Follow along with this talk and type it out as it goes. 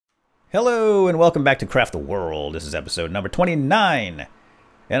Hello and welcome back to Craft the World. This is episode number 29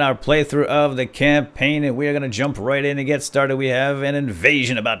 in our playthrough of the campaign, and we are going to jump right in and get started. We have an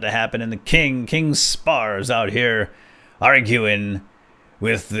invasion about to happen, and the King Spar's out here arguing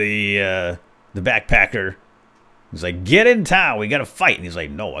with the backpacker. He's like, "Get in town, we got to fight." And he's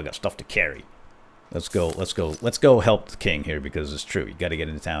like, "No, I got stuff to carry." Let's go help the king here, because it's true. You got to get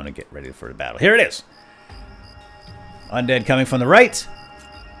into town and get ready for the battle. Here it is. Undead coming from the right.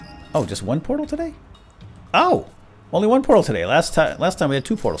 Oh, just one portal today? Oh, only one portal today. Last time we had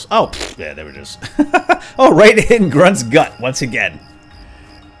two portals. Oh, yeah, there it is. Oh, right in Grunt's gut once again.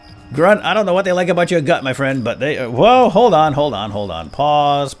 Grunt, I don't know what they like about your gut, my friend, but they... whoa, hold on.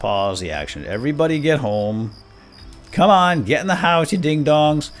 Pause the action. Everybody get home. Come on, get in the house, you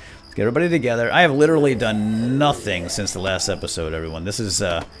ding-dongs. Let's get everybody together. I have literally done nothing since the last episode, everyone. This is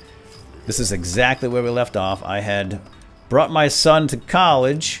exactly where we left off. I had brought my son to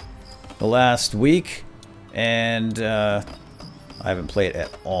college the last week, and I haven't played at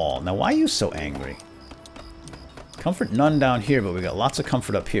all. Now, why are you so angry? Comfort none down here, but we got lots of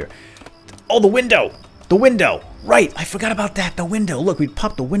comfort up here. Oh, the window! The window! Right, I forgot about that, the window. Look, we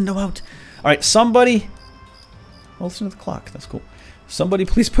popped the window out. All right, somebody... well, listen to the clock, that's cool. Somebody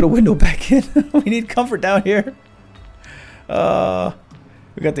please put a window back in. We need comfort down here. We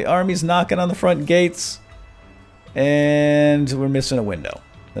got the armies knocking on the front gates, and we're missing a window.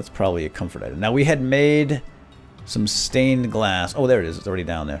 That's probably a comfort item. Now, we had made some stained glass. Oh, there it is. It's already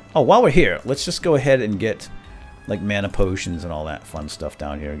down there. Oh, while we're here, let's just go ahead and get, like, mana potions and all that fun stuff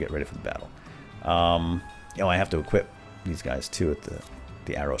down here and get ready for the battle. Oh, I have to equip these guys, too, with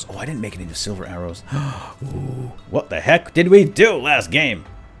the arrows. Oh, I didn't make any of the silver arrows. Ooh, what the heck did we do last game?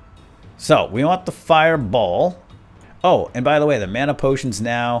 So, we want the fireball. Oh, and by the way, the mana potions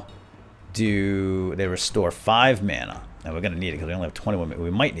now they restore 5 mana. Now we're going to need it because we only have 21 minutes.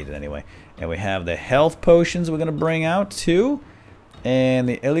 We might need it anyway. And we have the health potions we're going to bring out too. And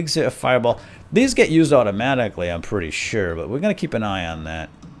the elixir of fireball. These get used automatically, I'm pretty sure. But we're going to keep an eye on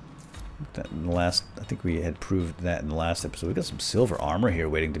that. In the last, I think we had proved that in the last episode. We got some silver armor here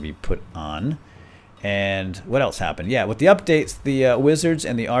waiting to be put on. And what else happened? Yeah, with the updates, the wizards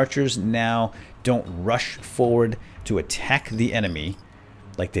and the archers now don't rush forward to attack the enemy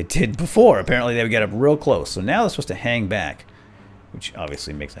like they did before. Apparently they would get up real close. So now they're supposed to hang back, which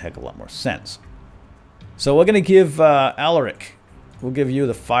obviously makes a heck of a lot more sense. So we're going to give Alaric, we'll give you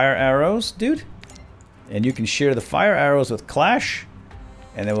the fire arrows, dude. And you can share the fire arrows with Clash.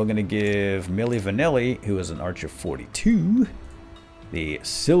 And then we're going to give Millie Vanilli, who is an Archer 42, the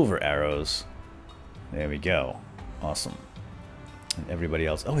silver arrows. There we go. Awesome. And everybody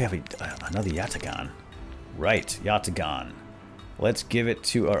else. Oh, we have another Yatagan. Right, Yatagan. Let's give it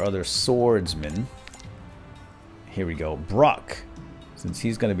to our other swordsman. Here we go. Brock. Since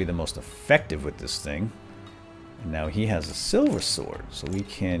he's going to be the most effective with this thing. And now he has a silver sword. So we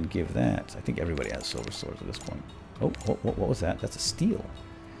can give that. I think everybody has silver swords at this point. Oh, what was that? That's a steel.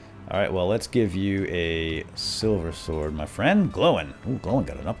 Alright, well, let's give you a silver sword, my friend. Glowin. Ooh, Glowin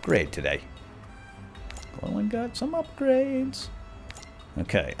got an upgrade today. Glowin got some upgrades.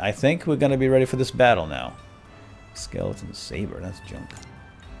 Okay, I think we're going to be ready for this battle now. Skeleton saber, that's junk.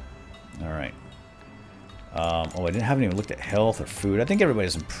 Alright. Oh, I haven't even looked at health or food. I think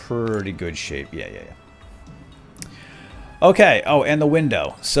everybody's in pretty good shape. Yeah. Okay, oh, and the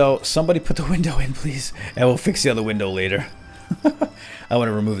window. So, somebody put the window in, please. And we'll fix the other window later. I want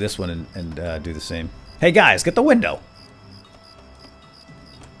to remove this one and do the same. Hey, guys, get the window.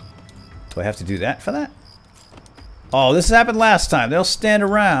 Do I have to do that for that? Oh, this happened last time. They'll stand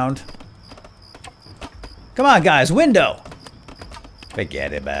around. Come on, guys, window.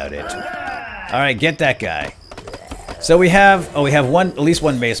 Forget about it. All right, get that guy. So we have at least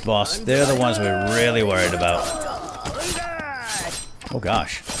one base boss. They're the ones we're really worried about. Oh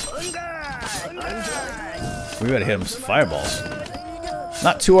gosh. We gotta hit him with some fireballs.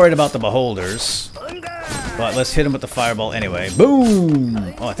 Not too worried about the beholders, but let's hit him with the fireball anyway.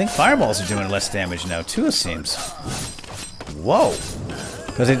 Boom! Oh, I think fireballs are doing less damage now too, it seems. Whoa.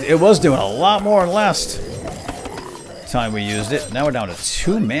 Because it was doing a lot more last time we used it. Now we're down to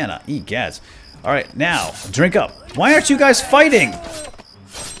 2 mana. Egads. Alright, now, drink up. Why aren't you guys fighting?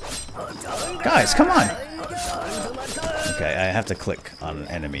 Guys, come on. Okay, I have to click on an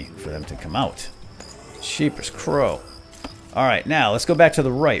enemy for them to come out. Sheepers crow. Alright, now, let's go back to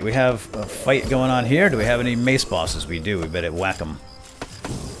the right. We have a fight going on here. Do we have any mace bosses? We do. We better whack them.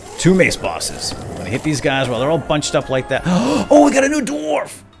 2 mace bosses. I'm gonna hit these guys while they're all bunched up like that. Oh, we got a new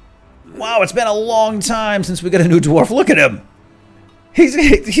dwarf! Wow, it's been a long time since we got a new dwarf. Look at him!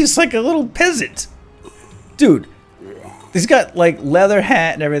 He's like a little peasant. Dude, he's got like leather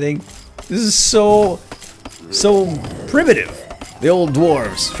hat and everything. This is so primitive. The old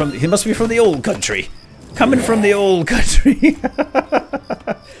dwarves from he must be from the old country. Coming from the old country.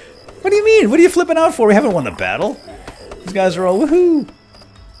 What do you mean? What are you flipping out for? We haven't won the battle. These guys are all woohoo.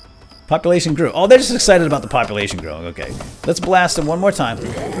 Population grew. Oh, they're just excited about the population growing. Okay. Let's blast them one more time.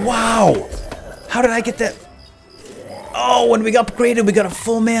 Wow. How did I get that? Oh, when we upgraded, we got a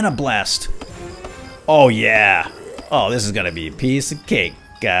full mana blast. Oh, yeah. Oh, this is going to be a piece of cake,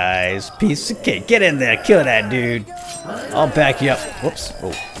 guys. Piece of cake. Get in there. Kill that dude. I'll back you up. Whoops.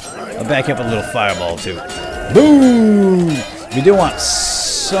 Oh. I'll back you up with a little fireball, too. Boom. We do want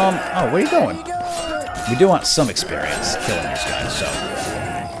some... Oh, where are you going? We do want some experience killing these guys, so...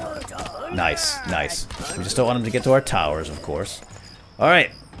 Nice, nice. We just don't want them to get to our towers, of course.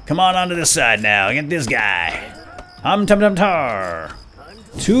 Alright, come on onto this side now. Get this guy. Hum tum tum tar.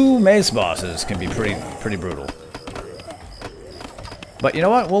 2 mace bosses can be pretty brutal. But you know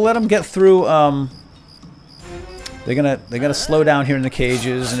what? We'll let them get through. They're gonna slow down here in the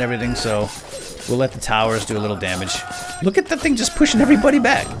cages and everything, so we'll let the towers do a little damage. Look at that thing just pushing everybody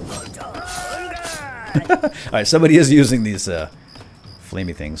back. Alright, somebody is using these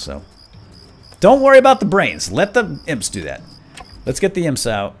flamey things, so... Don't worry about the brains. Let the imps do that. Let's get the imps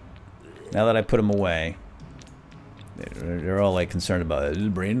out. Now that I put them away. They're all like concerned about it. There's a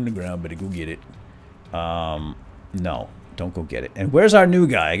brain in the ground, better go get it. No, don't go get it. And where's our new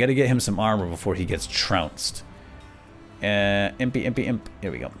guy? I gotta get him some armor before he gets trounced. Impy, impy, imp.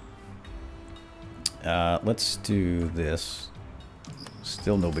 Here we go. Let's do this.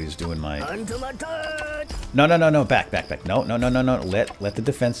 Still nobody's doing my... No, no, no, no. Back, back, back. No, no, no, no, no. Let the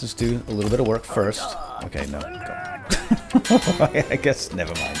defenses do a little bit of work first. Okay, no. I guess,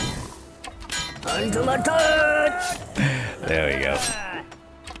 never mind. There we go.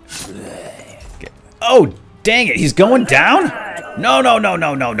 Okay. Oh, dang it. He's going down? No, no, no,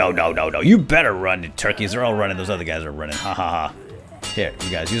 no, no, no, no, no, no. You better run, turkeys. They're all running. Those other guys are running. Ha, ha, ha. Here, you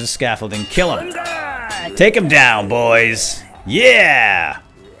guys. Use a scaffolding. Kill him. Take him down, boys. Yeah!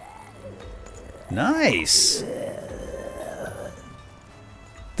 Nice.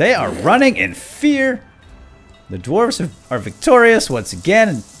 They are running in fear. The dwarves are victorious once again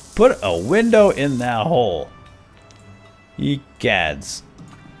and put a window in that hole. Ye gads.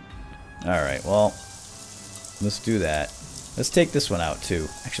 Alright, well, let's do that. Let's take this one out too.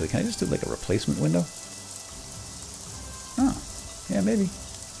 Actually, can I just do like a replacement window? Oh, yeah, maybe.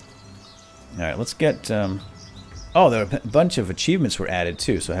 Alright, let's get... Oh, there are a bunch of achievements were added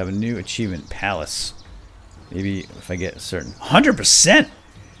too, so I have a new achievement palace. Maybe if I get a certain 100%.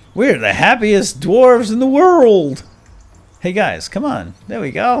 We're the happiest dwarves in the world. Hey guys, come on. There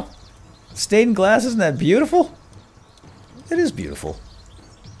we go. Stained glass, isn't that beautiful? It is beautiful.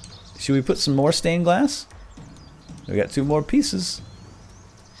 Should we put some more stained glass? We got 2 more pieces.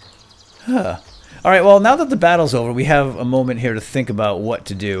 Huh. Alright, well, now that the battle's over, we have a moment here to think about what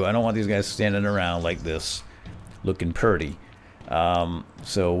to do. I don't want these guys standing around like this, looking purty.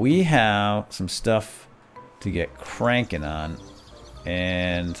 So we have some stuff to get cranking on.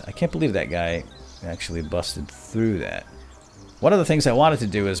 And I can't believe that guy actually busted through that. One of the things I wanted to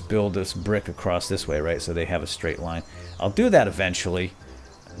do is build this brick across this way, right? So they have a straight line. I'll do that eventually.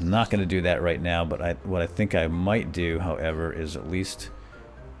 I'm not going to do that right now, but what I think I might do, however, is at least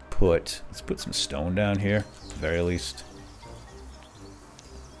let's put some stone down here, at the very least.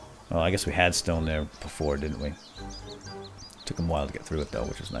 Well, I guess we had stone there before, didn't we? Took them a while to get through it, though,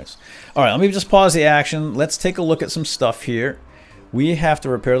 which is nice. All right, let me just pause the action. Let's take a look at some stuff here. We have to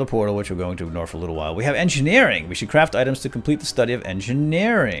repair the portal, which we're going to ignore for a little while. We have engineering. We should craft items to complete the study of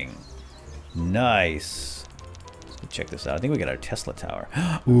engineering. Nice. Let's check this out. I think we got our Tesla tower.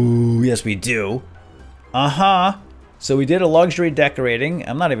 Ooh, yes, we do. Uh-huh. So we did a luxury decorating.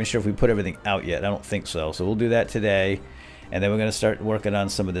 I'm not even sure if we put everything out yet. I don't think so. So we'll do that today. And then we're going to start working on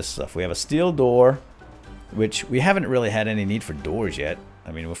some of this stuff. We have a steel door, which we haven't really had any need for doors yet.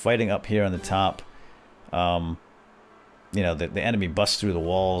 I mean, we're fighting up here on the top. You know, the enemy busts through the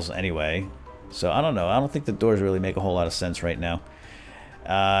walls anyway. So I don't know. I don't think the doors really make a whole lot of sense right now.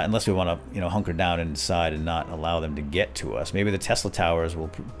 Unless we want to, you know, hunker down inside and not allow them to get to us. Maybe the Tesla towers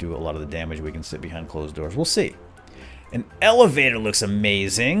will do a lot of the damage. We can sit behind closed doors. We'll see. An elevator looks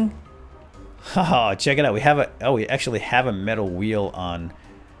amazing. Haha, check it out. We actually have a metal wheel on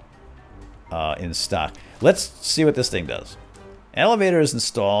in stock. Let's see what this thing does. Elevator is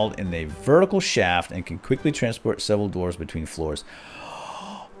installed in a vertical shaft and can quickly transport several doors between floors.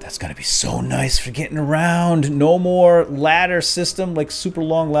 That's gonna be so nice for getting around. No more ladder system, like super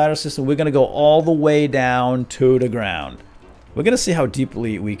long ladder system. We're gonna go all the way down to the ground. We're gonna see how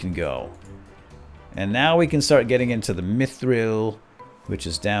deeply we can go. And now we can start getting into the mithril. which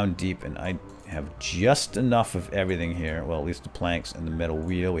is down deep, and I have just enough of everything here. Well, at least the planks and the metal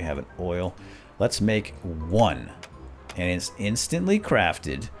wheel. We have an oil. Let's make one. And it's instantly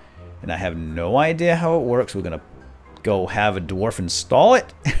crafted. And I have no idea how it works. We're going to go have a dwarf install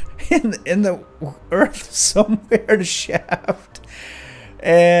it in the earth somewhere to shaft.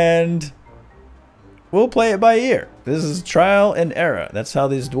 And we'll play it by ear. This is trial and error. That's how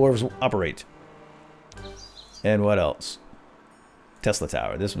these dwarves operate. And what else? Tesla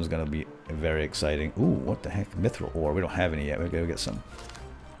Tower. This one's going to be very exciting. Ooh, what the heck? Mithril ore. We don't have any yet. We've got to get some.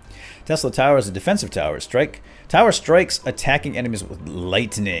 Tesla Tower is a defensive tower. Tower strikes attacking enemies with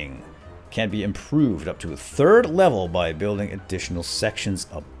lightning. Can be improved up to a 3rd level by building additional sections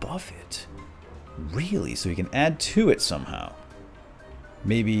above it. Really? So you can add to it somehow.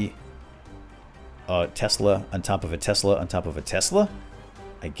 Maybe a Tesla on top of a Tesla on top of a Tesla?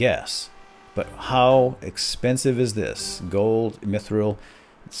 I guess. But how expensive is this? Gold, mithril,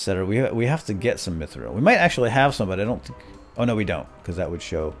 etc. We have to get some mithril. We might actually have some, but I don't think... Oh, no, we don't, because that would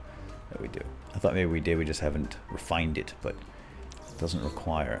show that we do. I thought maybe we did. We just haven't refined it, but it doesn't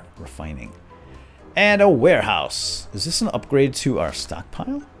require refining. And a warehouse. Is this an upgrade to our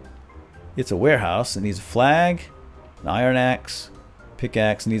stockpile? It's a warehouse. It needs a flag, an iron axe,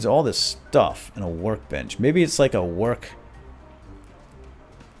 pickaxe. It needs all this stuff, and a workbench. Maybe it's like a work...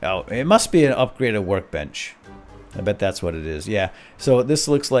 Oh, it must be an upgraded workbench. I bet that's what it is. Yeah, so this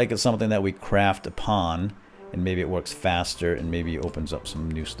looks like it's something that we craft upon, and maybe it works faster, and maybe opens up some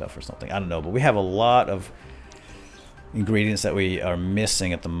new stuff or something. I don't know, but we have a lot of ingredients that we are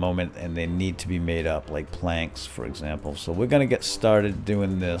missing at the moment, and they need to be made up, like planks, for example. So we're going to get started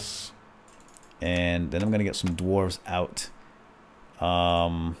doing this, and then I'm going to get some dwarves out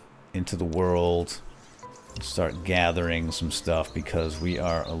into the world. Start gathering some stuff because we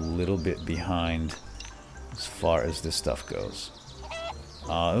are a little bit behind as far as this stuff goes.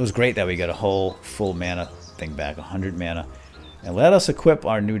 It was great that we got a whole full mana thing back, 100 mana. And let us equip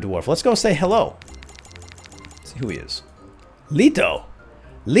our new dwarf. Let's go say hello. Let's see who he is. Leto!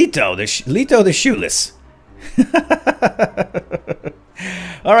 Leto the shoeless.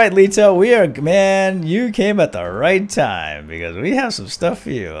 Alright, Leto, we are... Man, you came at the right time because we have some stuff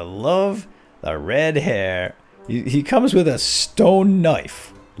for you. I love... the red hair. He comes with a stone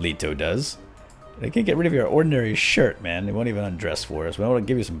knife. Leto does. They can't get rid of your ordinary shirt, man. They won't even undress for us. We want to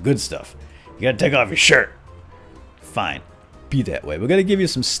give you some good stuff. You gotta take off your shirt. Fine. Be that way. We're gonna give you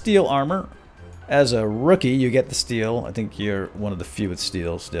some steel armor. As a rookie, you get the steel. I think you're one of the few with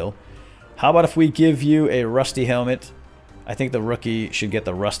steel still. How about if we give you a rusty helmet? I think the rookie should get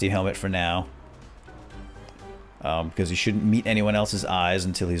the rusty helmet for now. Because he shouldn't meet anyone else's eyes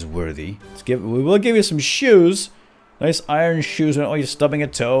until he's worthy. We will give you some shoes. Nice iron shoes. Oh, you're stubbing a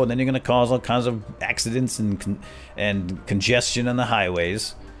toe, and then you're going to cause all kinds of accidents and congestion on the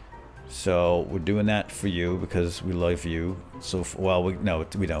highways. So we're doing that for you because we love you. So, well, no,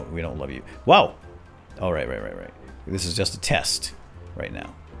 we don't. We don't love you. Wow. Oh, right. This is just a test right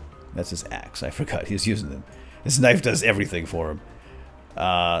now. That's his axe. I forgot he's using them. His knife does everything for him.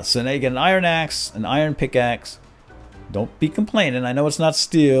 So now you get an iron axe, an iron pickaxe. Don't be complaining. I know it's not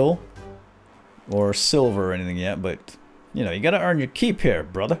steel or silver or anything yet, but you know, you got to earn your keep here,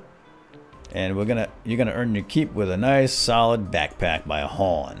 brother. And you're gonna earn your keep with a nice solid backpack by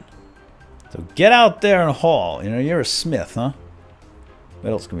hauling. So get out there and haul. You know, you're a smith, huh?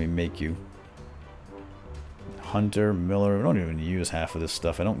 What else can we make you? Hunter, miller. We don't even use half of this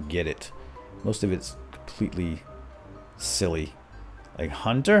stuff. I don't get it. Most of it's completely silly. Like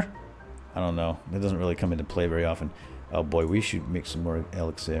hunter? I don't know. It doesn't really come into play very often. Oh boy, we should make some more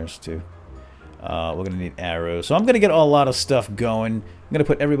elixirs too. We're going to need arrows. So I'm going to get a lot of stuff going. I'm going to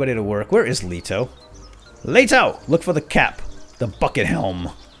put everybody to work. Where is Leto? Leto! Look for the cap. The bucket helm.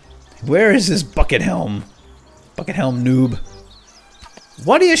 Where is this bucket helm? Bucket helm noob.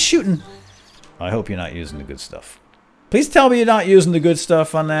 What are you shooting? I hope you're not using the good stuff. Please tell me you're not using the good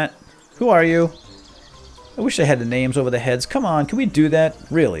stuff on that. Who are you? I wish I had the names over the heads. Come on, can we do that?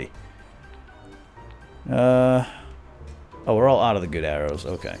 Really? Oh, we're all out of the good arrows.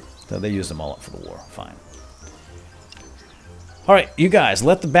 Okay. So they used them all up for the war. Fine. Alright, you guys,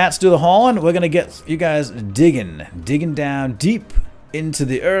 let the bats do the hauling. We're going to get you guys digging down deep into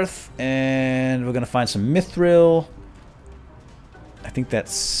the earth. And we're going to find some mithril. I think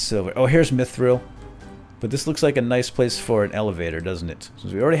that's silver. Oh, here's mithril. But this looks like a nice place for an elevator, doesn't it?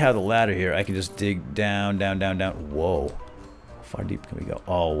 Since we already have the ladder here, I can just dig down, down, down, down. Whoa. How far deep can we go?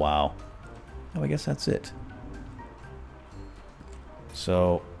 Oh, wow. Oh, I guess that's it.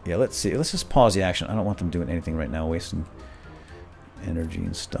 So, yeah, let's see. Let's just pause the action. I don't want them doing anything right now, wasting energy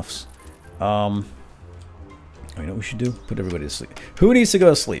and stuffs. Oh, you know what we should do? Put everybody to sleep. Who needs to go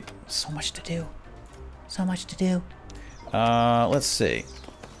to sleep? So much to do. So much to do. Let's see.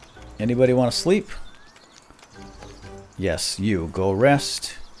 Anybody want to sleep? Yes, you. Go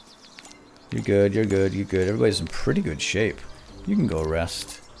rest. You're good, you're good, you're good. Everybody's in pretty good shape. You can go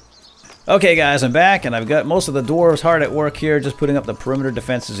rest. Okay, guys, I'm back, and I've got most of the dwarves hard at work here, just putting up the perimeter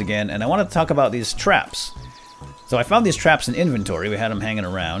defenses again, and I want to talk about these traps. So I found these traps in inventory. We had them hanging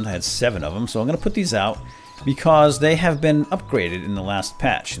around. I had 7 of them, so I'm going to put these out because they have been upgraded in the last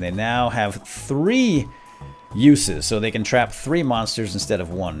patch. They now have 3 uses, so they can trap 3 monsters instead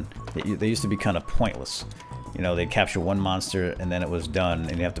of 1. They used to be kind of pointless. You know, they'd capture 1 monster and then it was done,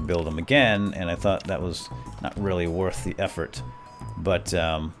 and you have to build them again, and I thought that was not really worth the effort. But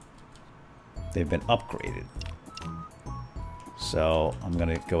they've been upgraded. So I'm going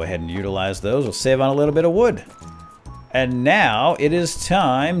to go ahead and utilize those. We'll save on a little bit of wood. And now it is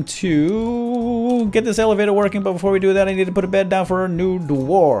time to get this elevator working, but before we do that, I need to put a bed down for a new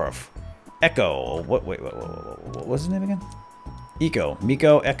dwarf. Echo. What was his name again? Eco.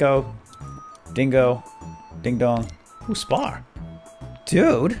 Miko, Echo, Dingo, Ding Dong. Ooh, Spar.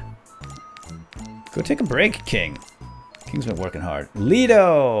 Dude. Go take a break, King. King's been working hard.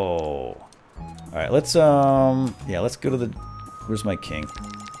 Lido. Alright, let's let's go to the... Where's my king?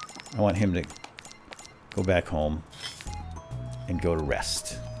 I want him to go back home and go to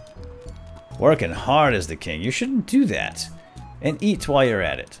rest. Working hard as the king. You shouldn't do that. And eat while you're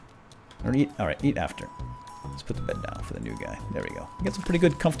at it. Or eat, alright, eat after. Let's put the bed down for the new guy. There we go. He gets a pretty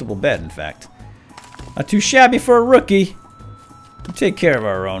good, comfortable bed, in fact. Not too shabby for a rookie. We take care of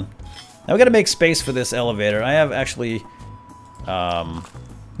our own. Now we gotta make space for this elevator. I have actually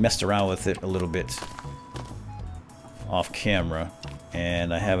messed around with it a little bit off camera,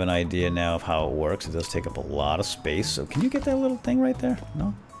 and I have an idea now of how it works. It does take up a lot of space. So can you get that little thing right there?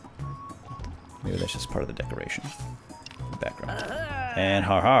 No? Maybe that's just part of the decoration. The background. And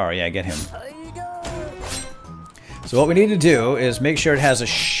har, yeah, get him. So what we need to do is make sure it has a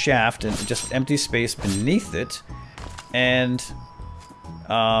shaft and just empty space beneath it, and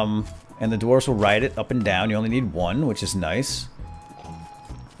the dwarves will ride it up and down. You only need 1, which is nice.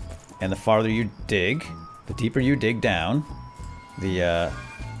 And the farther you dig, the deeper you dig down, the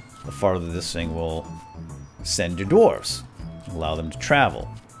farther this thing will send your dwarves, allow them to travel,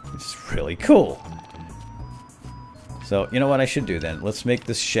 which is really cool. So you know what I should do then? Let's make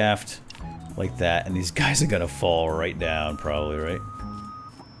this shaft like that, and these guys are gonna fall right down, probably, right?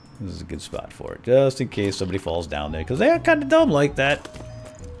 This is a good spot for it, just in case somebody falls down there, because they are kind of dumb like that.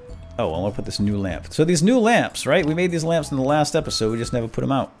 Oh, I want to put this new lamp. So these new lamps, right? We made these lamps in the last episode, we just never put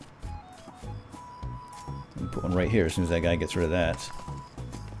them out. Let me put one right here as soon as that guy gets rid of that.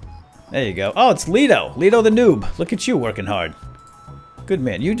 There you go. Oh, it's Lido! Lido the noob! Look at you working hard. Good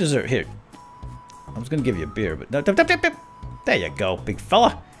man, you deserve... Here. I was gonna give you a beer, but... No, there you go, big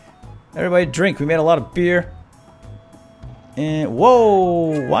fella. Everybody drink. We made a lot of beer. And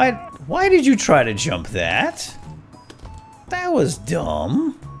whoa! Why did you try to jump that? That was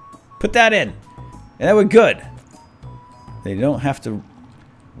dumb. Put that in. And that was good. They don't have to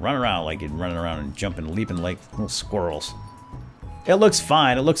run around like you're running around and jumping, leaping like little squirrels. It looks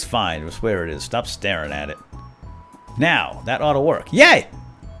fine. It looks fine. Just where it is. Stop staring at it. Now, that ought to work. Yay!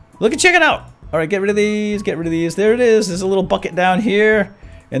 Look and check it out. Alright, get rid of these. Get rid of these. There it is. There's a little bucket down here.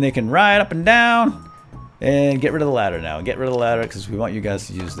 And they can ride up and down. And get rid of the ladder now. Get rid of the ladder because we want you guys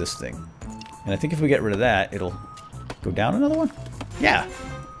to use this thing. And I think if we get rid of that, it'll go down another one. Yeah.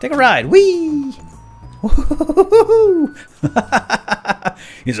 Take a ride. Whee!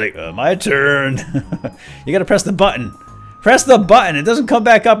 He's like, my turn. You gotta press the button. Press the button. It doesn't come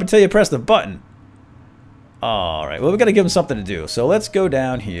back up until you press the button. Alright, well, we gotta give him something to do. So let's go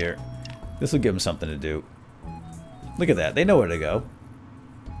down here. This will give him something to do. Look at that. They know where to go.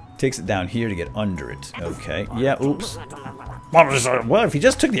 Takes it down here to get under it. Okay. Yeah, oops. Well, if he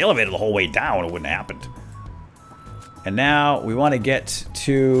just took the elevator the whole way down, it wouldn't have happened. And now we want to get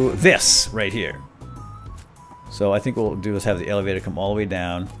to this right here. So I think what we'll do is have the elevator come all the way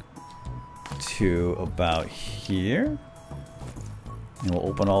down to about here. And we'll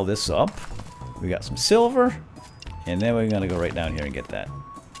open all this up. We got some silver. And then we're going to go right down here and get that.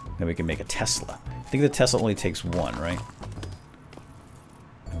 Then we can make a Tesla. I think the Tesla only takes 1, right?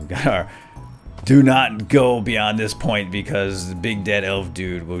 We got our do not go beyond this point because the big dead elf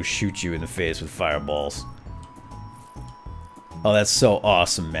dude will shoot you in the face with fireballs. Oh, that's so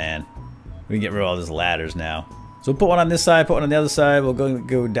awesome, man. We can get rid of all these ladders now. So we'll put one on this side, put one on the other side. We'll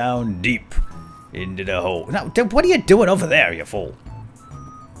go down deep into the hole. Now, what are you doing over there, you fool?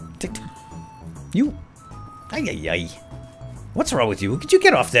 You... Ay, ay, ay. What's wrong with you? Could you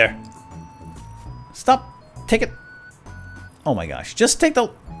get off there? Stop. Take it. Oh my gosh. Just take the...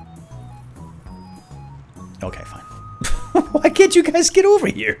 Okay, fine. Why can't you guys get over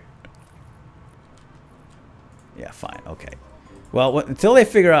here? Yeah, fine. Okay. Well, until they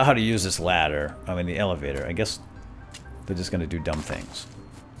figure out how to use this ladder, I mean the elevator, I guess they're just going to do dumb things.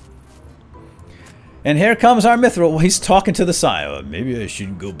 And here comes our mithril. Well, he's talking to the sign. Maybe I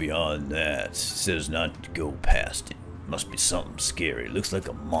shouldn't go beyond that. It says not to go past it. Must be something scary. Looks like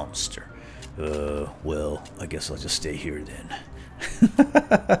a monster. Well, I guess I'll just stay here then.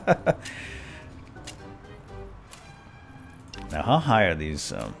 Now, how high are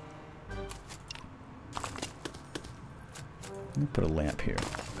these? Let me put a lamp here,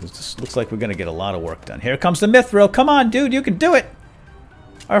 because this looks like we're going to get a lot of work done. Here comes the mithril. Come on, dude. You can do it.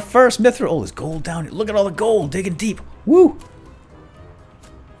 Our first mithril. Oh, there's gold down here. Look at all the gold. Digging deep. Woo.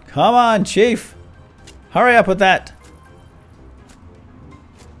 Come on, Chief. Hurry up with that.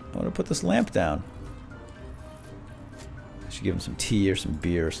 I want to put this lamp down. I should give him some tea or some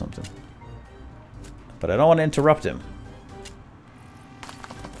beer or something. But I don't want to interrupt him.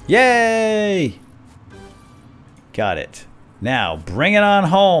 Yay! Got it. Now, bring it on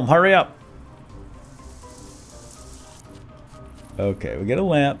home. Hurry up. Okay, we get a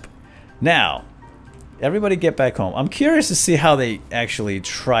lamp. Now, everybody get back home. I'm curious to see how they actually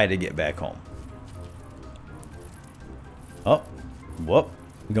try to get back home. Oh, whoop.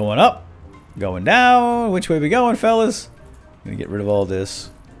 Going up. Going down. Which way we going, fellas? Gonna get rid of all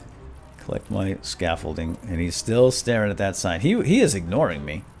this. Collect my scaffolding. And he's still staring at that sign. He is ignoring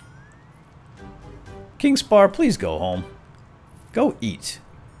me. King Spar, please go home. Go eat.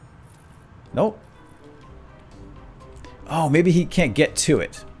 Nope. Oh, maybe he can't get to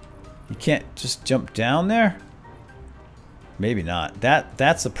it. He can't just jump down there? Maybe not.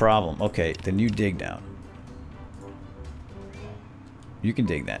 That's the problem. Okay, then you dig down. You can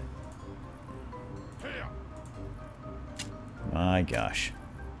dig that. My gosh.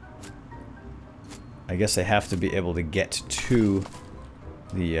 I guess I have to be able to get to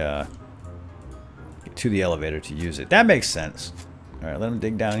the elevator to use it. That makes sense. Alright, let him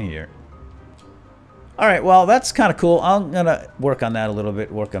dig down here. Alright, well, that's kind of cool. I'm going to work on that a little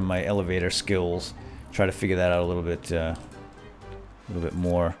bit. Work on my elevator skills. Try to figure that out a little bit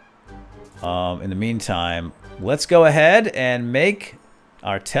more. In the meantime, let's go ahead and make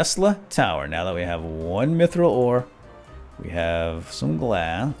our Tesla tower. Now that we have one mithril ore, we have some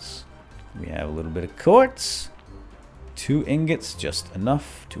glass, we have a little bit of quartz, 2 ingots, just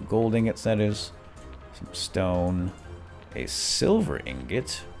enough, 2 gold ingots that is, some stone, a silver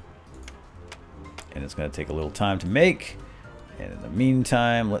ingot, and it's going to take a little time to make. And in the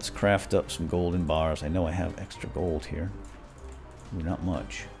meantime, let's craft up some golden bars. I know I have extra gold here. Ooh, not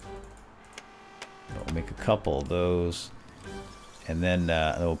much. But we'll make a couple of those. And then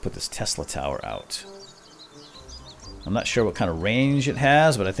we'll put this Tesla tower out. I'm not sure what kind of range it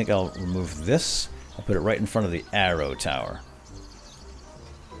has, but I think I'll remove this. I'll put it right in front of the arrow tower.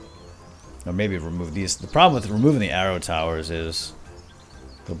 Or maybe remove these. The problem with removing the arrow towers is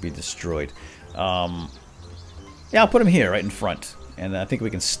they'll be destroyed. Yeah, I'll put them here, right in front. And I think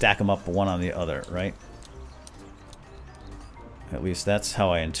we can stack them up one on the other, right? At least that's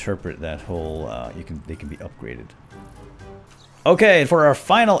how I interpret that whole, they can be upgraded. Okay, and for our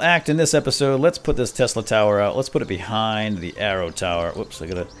final act in this episode, let's put this Tesla tower out. Let's put it behind the arrow tower. Whoops, I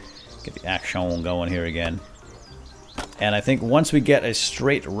gotta get the action going here again. And I think once we get a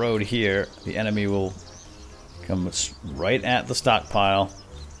straight road here, the enemy will come right at the stockpile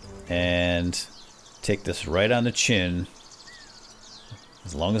and take this right on the chin.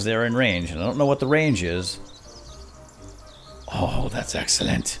 As long as they're in range. And I don't know what the range is. Oh, that's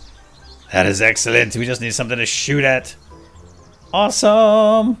excellent. That is excellent. We just need something to shoot at.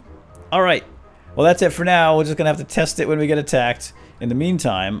 Awesome. Alright. Well, that's it for now. We're just going to have to test it when we get attacked. In the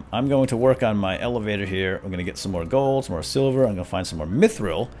meantime, I'm going to work on my elevator here. I'm going to get some more gold, some more silver. I'm going to find some more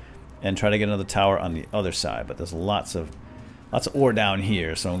mithril and try to get another tower on the other side. But there's lots of ore down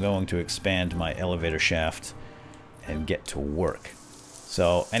here, so I'm going to expand my elevator shaft and get to work.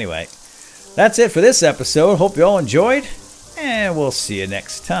 So anyway, that's it for this episode. Hope you all enjoyed, and we'll see you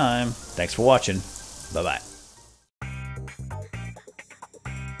next time. Thanks for watching. Bye-bye.